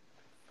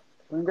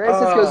 When Grace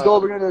goes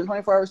gold, we're gonna do a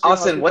 24-hour stream.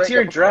 Austin, what's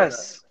your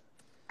address?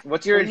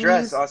 What's your Please?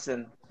 address,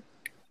 Austin?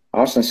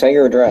 Austin, say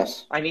your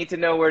address. I need to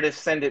know where to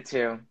send it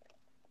to.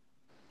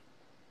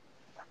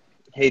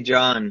 Hey,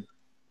 John.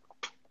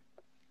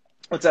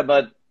 What's up,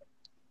 bud?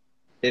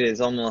 It is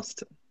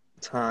almost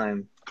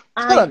time.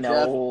 Shut I up,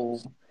 know.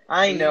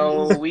 I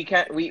know. We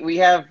can't. We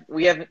have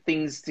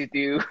things to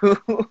do.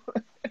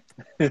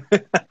 What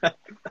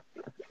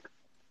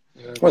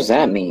does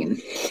that mean?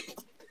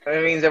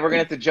 That means that we're gonna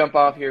have to jump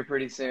off here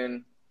pretty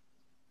soon.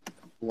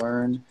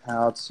 Learn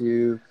how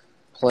to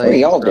What are play.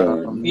 y'all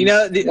drums. doing? You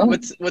know, No.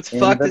 what's In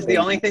fucked the is the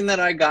only band. thing that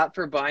I got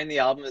for buying the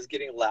album is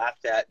getting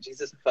laughed at.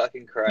 Jesus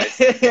fucking Christ.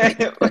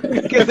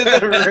 Because of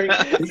the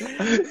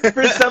ring.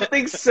 For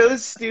something so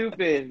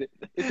stupid.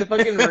 It's a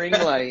fucking ring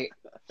light.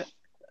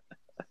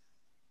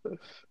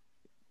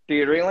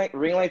 Dude,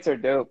 ring lights are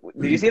dope.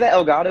 Did you see that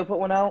Elgato put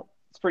one out?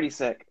 It's pretty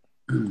sick.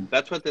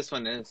 That's what this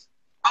one is.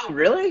 Oh,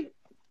 really?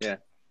 Yeah.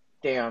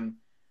 Damn.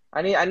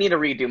 I need to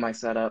redo my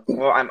setup.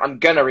 Well, I'm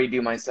gonna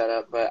redo my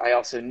setup, but I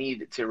also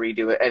need to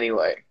redo it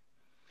anyway.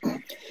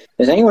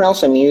 Is anyone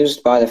else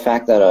amused by the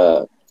fact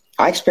that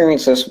I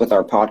experience this with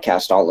our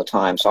podcast all the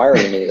time, so I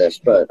already knew this,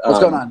 but What's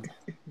going on?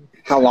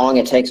 how long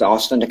it takes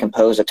Austin to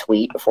compose a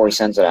tweet before he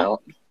sends it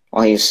out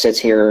while he sits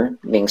here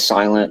being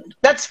silent.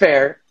 That's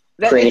fair.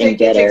 Creating It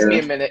dead takes air. me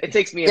a minute. It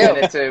takes me a Yeah.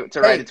 minute to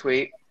write a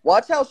tweet.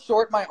 Watch how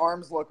short my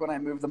arms look when I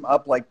move them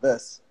up like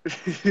this.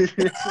 Like,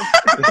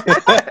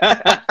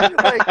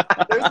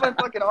 there's my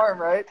fucking arm,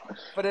 right?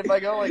 But if I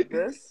go like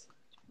this,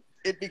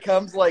 it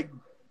becomes like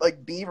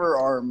beaver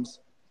arms.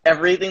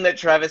 Everything that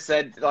Travis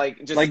said, just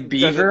Like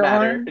beaver doesn't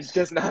matter. arms? It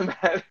does not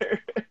matter.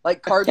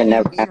 Like cartoon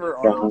never beaver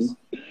happened, arms.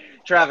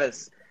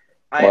 Travis,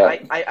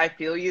 What? I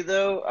feel you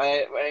though.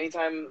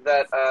 Anytime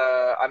that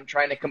I'm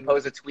trying to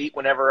compose a tweet,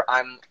 whenever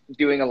I'm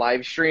doing a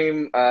live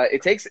stream,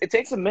 it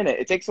takes a minute.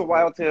 It takes a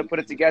while to put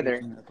it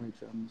together.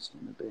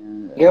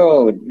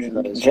 Yo,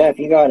 Jeff,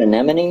 you got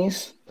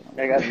anemones?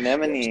 I got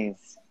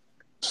anemones.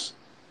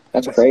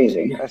 That's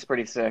crazy. That's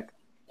pretty sick.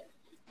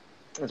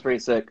 That's pretty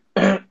sick.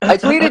 I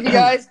tweeted you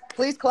guys.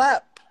 Please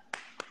clap.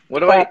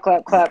 What do I?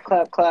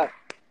 clap.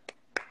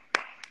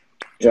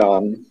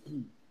 Job.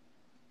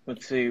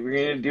 Let's see.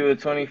 We're gonna do a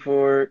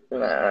 24.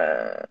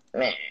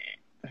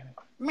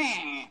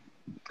 Meh.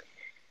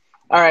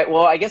 All right.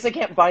 Well, I guess I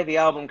can't buy the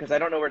album because I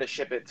don't know where to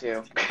ship it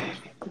to.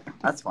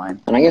 That's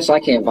fine. And I guess I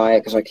can't buy it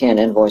because I can't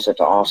invoice it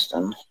to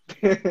Austin.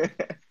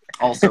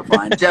 Also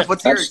fine. Jeff,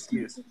 what's your That's-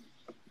 excuse?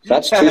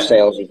 That's 2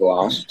 sales you've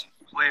lost.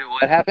 Wait,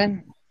 what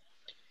happened?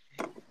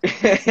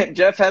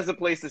 Jeff has a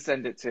place to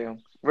send it to.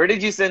 Where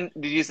did you send?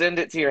 Did you send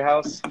it to your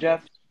house,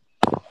 Jeff?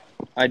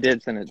 I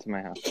did send it to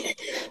my house.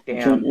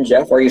 Damn.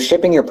 Jeff, are you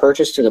shipping your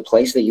purchase to the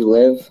place that you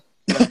live?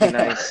 Must be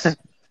nice. I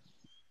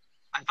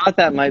thought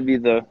that might be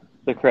the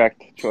the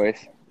correct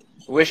choice.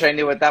 Wish I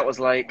knew what that was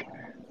like.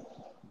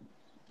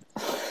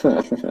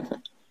 Well,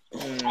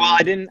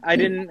 I didn't.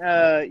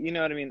 You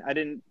know what I mean. I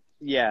didn't.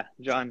 Yeah,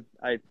 John.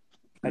 I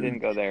didn't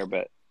go there,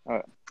 but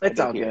It's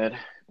all good.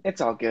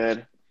 It's all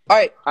good. All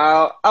right.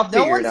 I'll No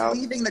figure one's it out.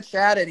 leaving the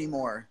chat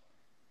anymore.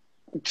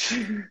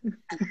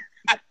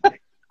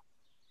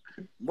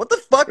 What the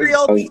fuck are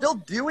y'all still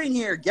doing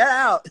here? Get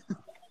out.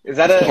 Is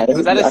that a? Yeah,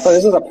 Was that I thought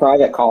this is a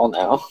private call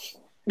now.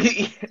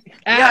 Yeah,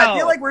 I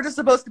feel like we're just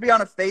supposed to be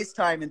on a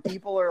FaceTime and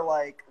people are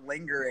like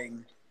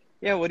lingering.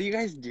 Yeah, what are you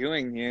guys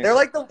doing here? They're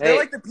like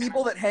the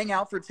people that hang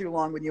out for too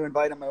long when you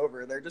invite them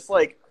over. They're just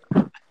like,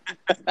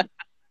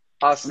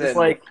 Austin. just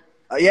like,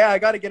 yeah, I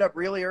got to get up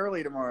really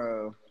early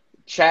tomorrow.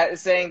 Chat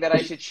is saying that I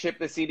should ship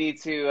the CD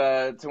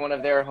to one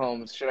of their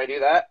homes. Should I do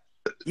that?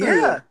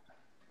 Yeah.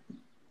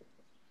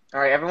 All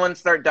right, everyone,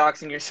 start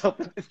doxing yourself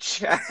in the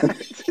chat,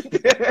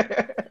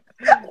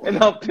 and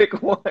I'll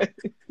pick one.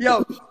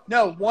 Yo,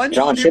 no, one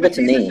John, ship it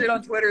stupid to piece me. of shit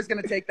on Twitter is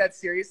gonna take that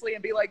seriously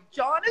and be like,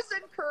 John is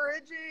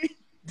encouraging.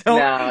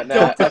 No.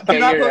 do Okay,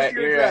 not you're post right.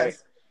 your You're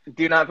address. right.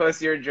 Do not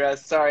post your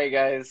address. Sorry,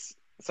 guys.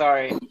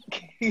 Sorry.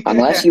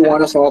 Unless you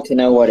want us all to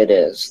know what it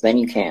is, then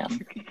you can.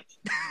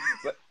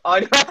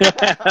 I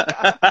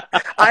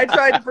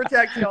tried to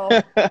protect y'all.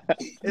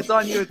 It's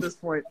on you at this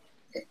point.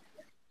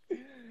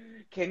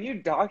 Can you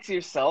dox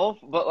yourself?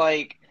 But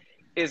like,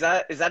 is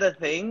that a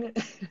thing?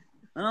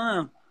 I don't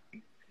know.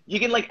 You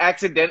can like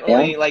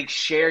accidentally Yeah. like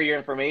share your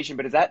information,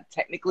 but does that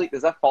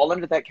fall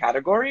under that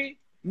category?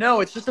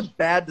 No, it's just a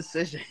bad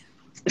decision.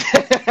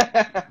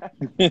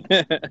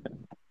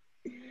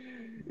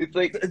 It's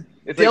like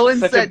Dylan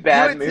such said, a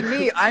bad "Do it to move.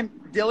 me."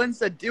 Dylan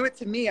said, "Do it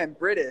to me. I'm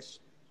British."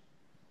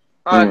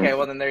 Okay,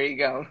 well then there you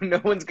go.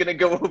 No one's gonna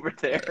go over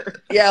there.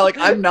 Yeah, like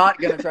I'm not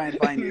gonna try and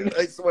find you.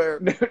 I swear.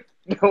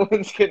 No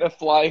one's gonna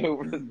fly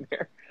over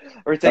there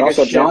or But take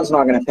also, a ship. John's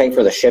not going to pay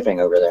for the shipping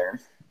over there.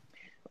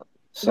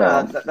 So,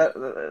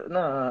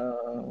 No.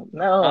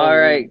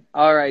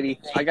 Alrighty.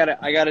 I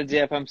gotta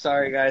dip. I'm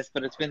sorry, guys,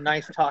 but it's been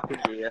nice talking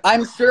to you.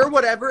 I'm sure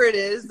whatever it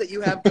is that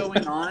you have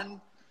going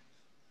on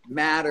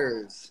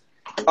matters.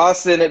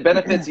 Austin, it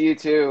benefits you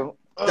too.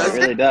 It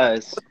really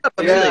does.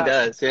 It Yeah. really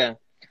does. Yeah. Does it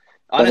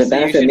Honestly,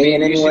 benefit me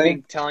in you any should way?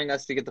 be telling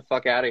us to get the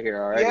fuck out of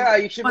here already. Yeah,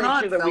 you should Why make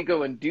not, sure that we Phil?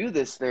 go and do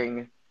this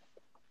thing.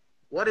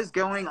 What is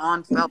going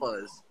on,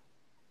 fellas?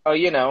 Oh,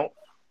 you know,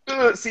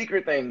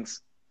 secret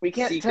things. We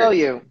can't Secret tell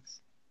you. things.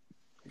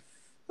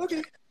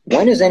 Okay.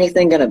 when is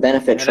anything going to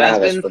benefit It has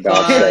Travis, been for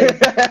God's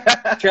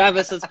fun. sake?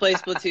 Travis, let's play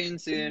Splatoon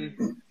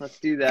soon. Let's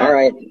do that. All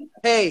right,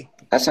 Hey,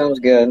 that sounds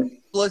good.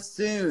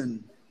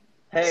 Splatoon.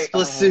 Hey,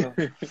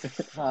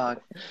 Splatoon.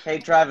 fuck. Hey,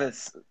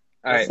 Travis.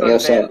 All right, Yo,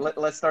 so-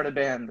 Let's start a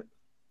band.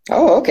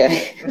 Oh,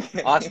 okay.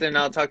 Austin,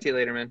 I'll talk to you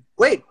later, man.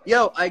 Wait,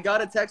 yo, I got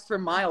a text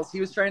from Miles.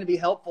 He was trying to be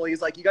helpful.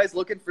 He's like, "You guys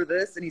looking for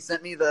this?" And he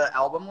sent me the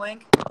album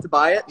link to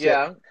buy it.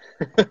 Yeah.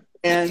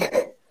 And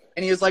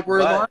he was like, "We're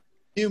But- launching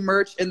new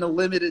merch in the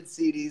limited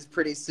CDs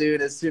pretty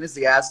soon as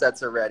the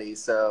assets are ready."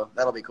 So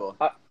that'll be cool.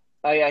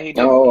 Oh yeah, he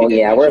did. Oh, he did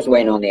yeah, we're just mention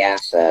waiting on the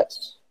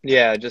assets.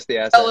 Yeah, just the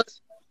assets.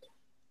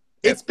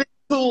 It's been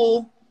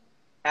cool.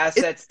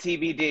 assets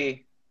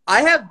TBD.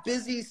 I have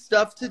busy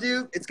stuff to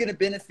do. It's going to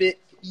benefit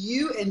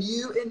you and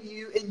you and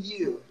you and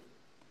you.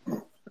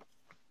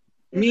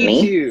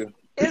 Me too.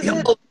 Is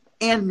it?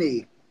 And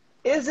me.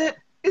 Is it?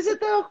 Is it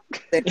though?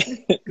 Thank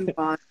you,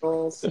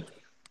 Miles.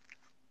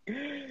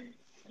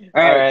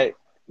 All right.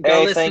 Go Hey,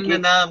 listen thank to you.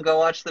 them. Go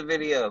watch the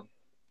video.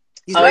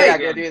 He's Oh right. yeah,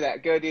 again. go do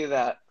that. Go do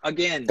that.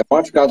 Again.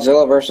 Watch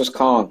Godzilla vs.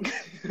 Kong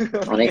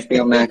on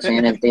HBO Max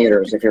and in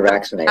theaters if you're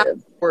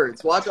vaccinated.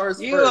 Words. Watch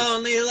ours You first.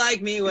 only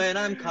like me when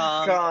I'm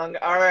calm. Kong.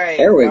 All right.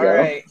 There we all go.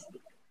 Right.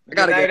 I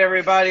gotta Good night, go.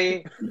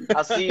 everybody.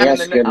 I'll see you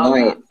Yes, in the good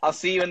night. I'll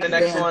see you in the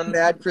next Bad- one.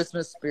 Bad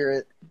Christmas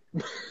spirit.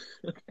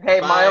 Hey,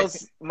 Bye.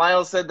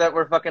 Miles said that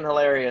we're fucking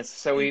hilarious,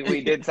 so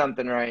we did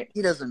something right.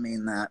 He doesn't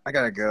mean that. I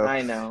gotta go.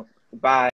 I know. Bye.